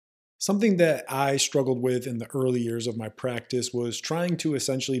Something that I struggled with in the early years of my practice was trying to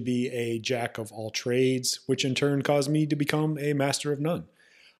essentially be a jack of all trades, which in turn caused me to become a master of none.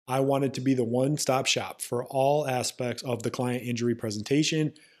 I wanted to be the one stop shop for all aspects of the client injury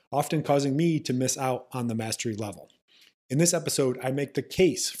presentation, often causing me to miss out on the mastery level. In this episode, I make the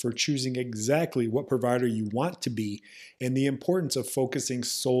case for choosing exactly what provider you want to be and the importance of focusing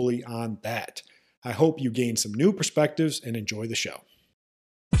solely on that. I hope you gain some new perspectives and enjoy the show.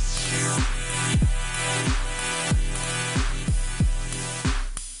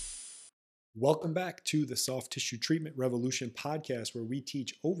 Welcome back to the Soft Tissue Treatment Revolution podcast, where we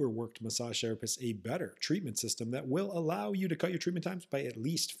teach overworked massage therapists a better treatment system that will allow you to cut your treatment times by at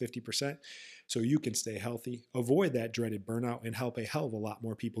least 50% so you can stay healthy, avoid that dreaded burnout, and help a hell of a lot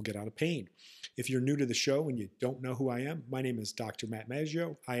more people get out of pain. If you're new to the show and you don't know who I am, my name is Dr. Matt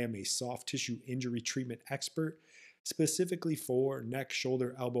Maggio. I am a soft tissue injury treatment expert, specifically for neck,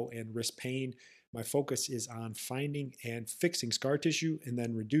 shoulder, elbow, and wrist pain. My focus is on finding and fixing scar tissue and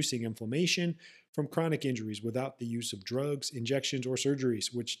then reducing inflammation from chronic injuries without the use of drugs, injections, or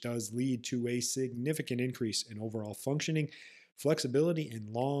surgeries, which does lead to a significant increase in overall functioning, flexibility,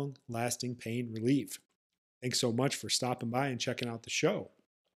 and long-lasting pain relief. Thanks so much for stopping by and checking out the show.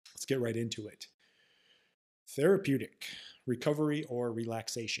 Let's get right into it. Therapeutic, recovery or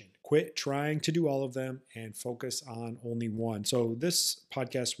relaxation. Quit trying to do all of them and focus on only one. So this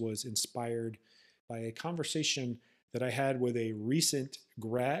podcast was inspired by a conversation that I had with a recent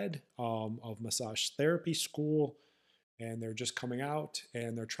grad of massage therapy school, and they're just coming out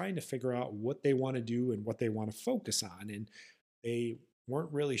and they're trying to figure out what they want to do and what they want to focus on. And they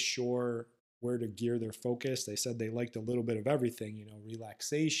weren't really sure where to gear their focus. They said they liked a little bit of everything,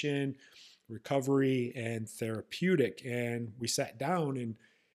 relaxation, recovery, and therapeutic. And we sat down and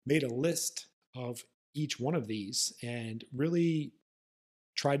made a list of each one of these and really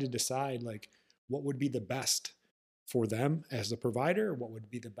tried to decide what would be the best for them as a provider, what would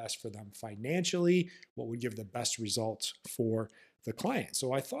be the best for them financially, what would give the best results for the client.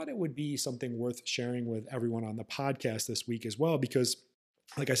 So I thought it would be something worth sharing with everyone on the podcast this week as well, because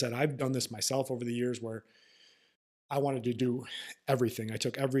like I said, I've done this myself over the years where I wanted to do everything. I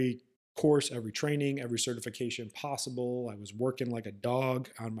took every course, every training, every certification possible. I was working like a dog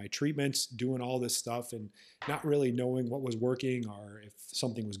on my treatments, doing all this stuff and not really knowing what was working or if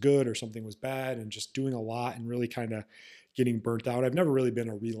something was good or something was bad, and just doing a lot and really kind of getting burnt out. I've never really been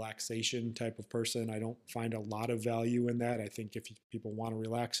a relaxation type of person. I don't find a lot of value in that. I think if people want to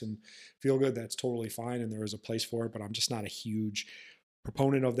relax and feel good, that's totally fine and there is a place for it, but I'm just not a huge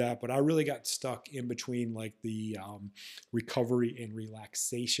proponent of that. But I really got stuck in between the recovery and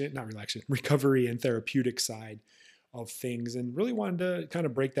recovery and therapeutic side of things, and really wanted to kind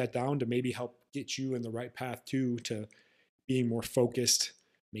of break that down to maybe help get you in the right path to being more focused,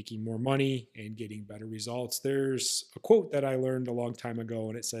 making more money, and getting better results. There's a quote that I learned a long time ago,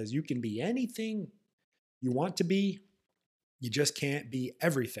 and it says, "You can be anything you want to be, you just can't be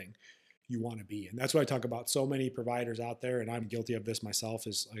everything you want to be." And that's what I talk about. So many providers out there, and I'm guilty of this myself,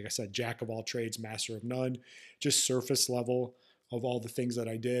 is, like I said, jack of all trades, master of none, just surface level of all the things that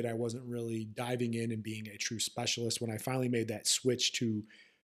I did. I wasn't really diving in and being a true specialist. When I finally made that switch to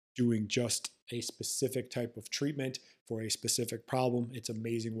doing just a specific type of treatment for a specific problem, it's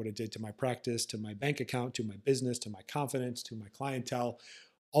amazing what it did to my practice, to my bank account, to my business, to my confidence, to my clientele,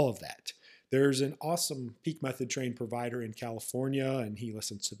 all of that. There's an awesome peak method trained provider in California, and he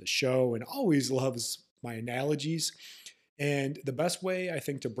listens to the show and always loves my analogies. And the best way, I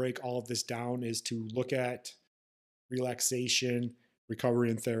think, to break all of this down is to look at relaxation, recovery,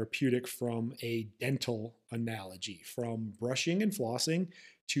 and therapeutic from a dental analogy, from brushing and flossing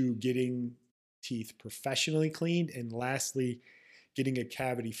to getting teeth professionally cleaned, and lastly, getting a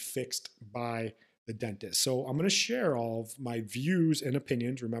cavity fixed by the dentist. So I'm going to share all of my views and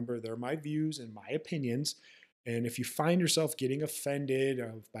opinions. Remember, they're my views and my opinions. And if you find yourself getting offended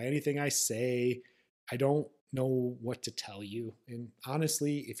by anything I say, I don't know what to tell you. And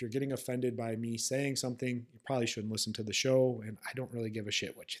honestly, if you're getting offended by me saying something, you probably shouldn't listen to the show. And I don't really give a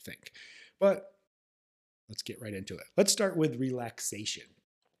shit what you think. But let's get right into it. Let's start with relaxation.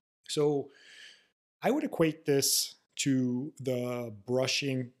 So I would equate this to the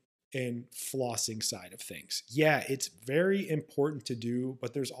brushing and flossing side of things. Yeah, it's very important to do,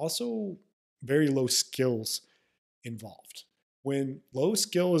 but there's also very low skills involved. When low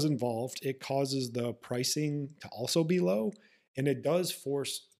skill is involved, it causes the pricing to also be low, and it does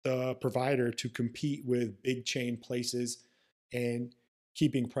force the provider to compete with big chain places and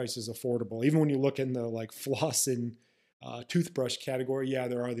keeping prices affordable. Even when you look in the floss and Toothbrush category, yeah,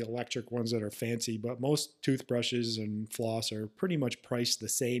 there are the electric ones that are fancy, but most toothbrushes and floss are pretty much priced the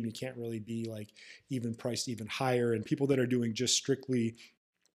same. You can't really be like even priced even higher. And people that are doing just strictly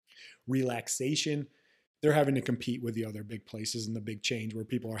relaxation, they're having to compete with the other big places and the big chains where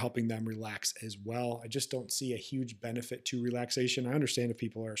people are helping them relax as well. I just don't see a huge benefit to relaxation. I understand if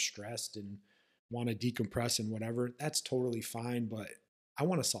people are stressed and want to decompress and whatever, that's totally fine, but I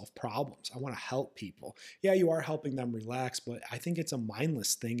want to solve problems. I want to help people. Yeah, you are helping them relax, but I think it's a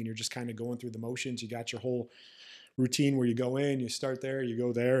mindless thing and you're just kind of going through the motions. You got your whole routine where you go in, you start there, you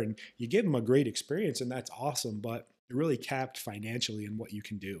go there, and you give them a great experience, and that's awesome. But you're really capped financially in what you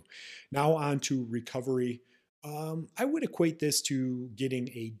can do. Now on to recovery. I would equate this to getting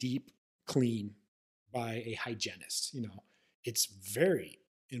a deep clean by a hygienist. It's very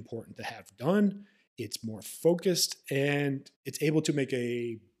important to have done. It's more focused and it's able to make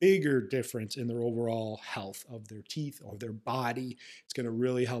a bigger difference in their overall health of their teeth or their body. It's going to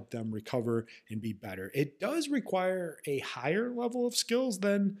really help them recover and be better. It does require a higher level of skills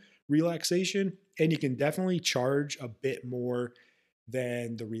than relaxation, and you can definitely charge a bit more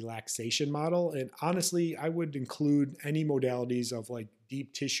than the relaxation model. And honestly, I would include any modalities of like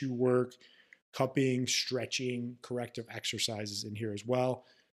deep tissue work, cupping, stretching, corrective exercises in here as well.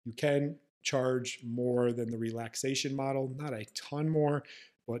 You can charge more than the relaxation model, not a ton more,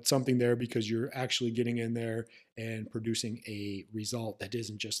 but something there because you're actually getting in there and producing a result that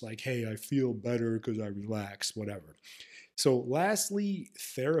isn't just like, hey, I feel better because I relax, whatever. So, lastly,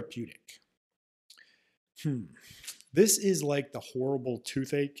 therapeutic. This is like the horrible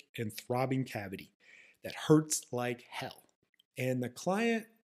toothache and throbbing cavity that hurts like hell. And the client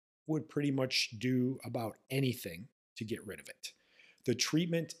would pretty much do about anything to get rid of it. The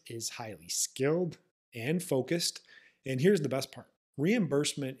treatment is highly skilled and focused. And here's the best part: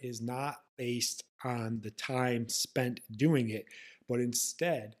 reimbursement is not based on the time spent doing it, but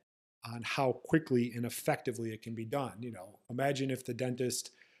instead on how quickly and effectively it can be done. Imagine if the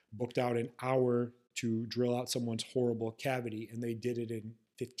dentist booked out an hour to drill out someone's horrible cavity and they did it in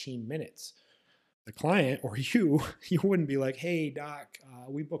 15 minutes. The client or you wouldn't be like, hey, doc,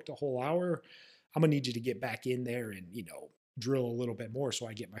 we booked a whole hour. I'm going to need you to get back in there and, drill a little bit more so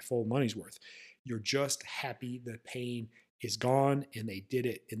I get my full money's worth. You're just happy the pain is gone and they did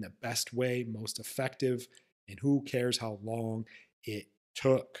it in the best way, most effective, and who cares how long it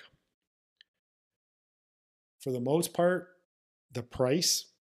took. For the most part, the price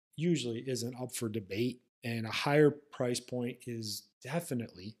usually isn't up for debate, and a higher price point is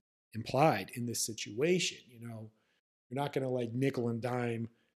definitely implied in this situation. You're not going to like nickel and dime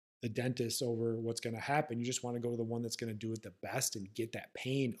the dentist over what's going to happen. You just want to go to the one that's going to do it the best and get that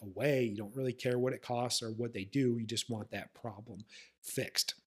pain away. You don't really care what it costs or what they do. You just want that problem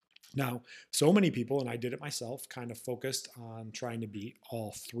fixed. Now, so many people, and I did it myself, kind of focused on trying to be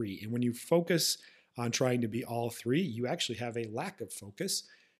all three. And when you focus on trying to be all three, you actually have a lack of focus.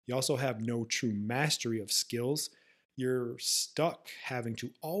 You also have no true mastery of skills. You're stuck having to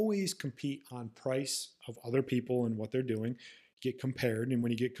always compete on price of other people and what they're doing. Get compared, and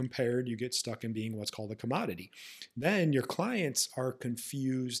when you get compared, you get stuck in being what's called a commodity. Then your clients are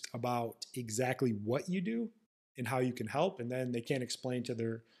confused about exactly what you do and how you can help, and then they can't explain to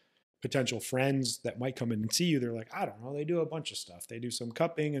their potential friends that might come in and see you. They're like, I don't know, they do a bunch of stuff. They do some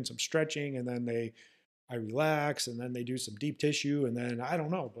cupping and some stretching, and then I relax, and then they do some deep tissue, and then I don't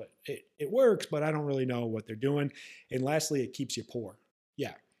know, but it works, but I don't really know what they're doing. And lastly, it keeps you poor.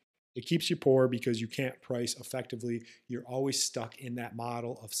 Yeah, it keeps you poor because you can't price effectively. You're always stuck in that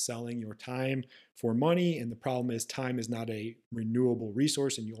model of selling your time for money. And the problem is, time is not a renewable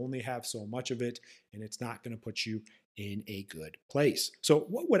resource, and you only have so much of it, and it's not going to put you in a good place. So,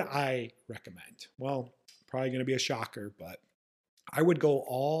 what would I recommend? Well, probably going to be a shocker, but I would go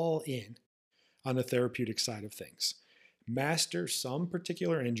all in on the therapeutic side of things. Master some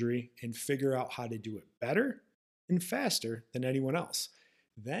particular injury and figure out how to do it better and faster than anyone else.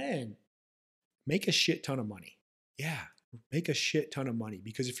 Then make a shit ton of money. Yeah, make a shit ton of money,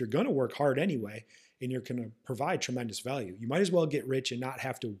 because if you're going to work hard anyway and you're going to provide tremendous value, you might as well get rich and not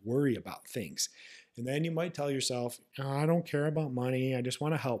have to worry about things. And then you might tell yourself, oh, I don't care about money. I just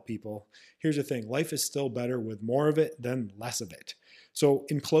want to help people. Here's the thing: life is still better with more of it than less of it. So,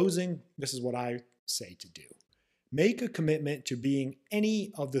 in closing, this is what I say to do: make a commitment to being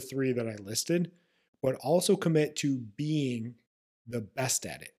any of the three that I listed, but also commit to being the best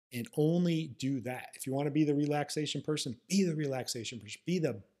at it. And only do that. If you want to be the relaxation person, be the relaxation person. Be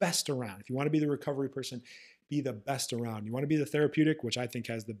the best around. If you want to be the recovery person, be the best around. You want to be the therapeutic, which I think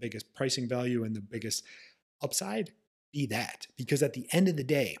has the biggest pricing value and the biggest upside, be that. Because at the end of the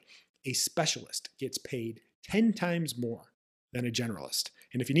day, a specialist gets paid 10 times more than a generalist.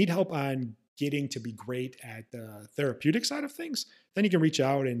 And if you need help on getting to be great at the therapeutic side of things, then you can reach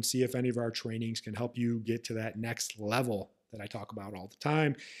out and see if any of our trainings can help you get to that next level that I talk about all the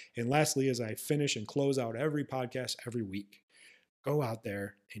time. And lastly, as I finish and close out every podcast every week, go out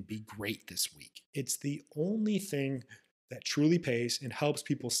there and be great this week. It's the only thing that truly pays and helps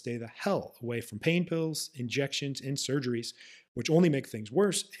people stay the hell away from pain pills, injections, and surgeries, which only make things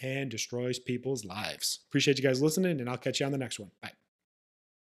worse and destroys people's lives. Appreciate you guys listening, and I'll catch you on the next one. Bye.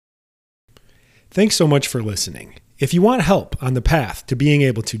 Thanks so much for listening. If you want help on the path to being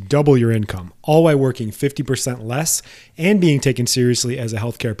able to double your income, all while working 50% less and being taken seriously as a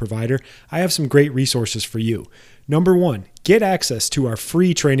healthcare provider, I have some great resources for you. Number one, get access to our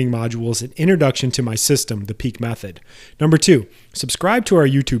free training modules and introduction to my system, the Peak Method. Number two, subscribe to our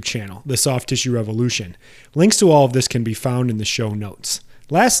YouTube channel, The Soft Tissue Revolution. Links to all of this can be found in the show notes.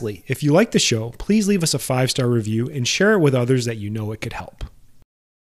 Lastly, if you like the show, please leave us a 5-star review and share it with others that you know it could help.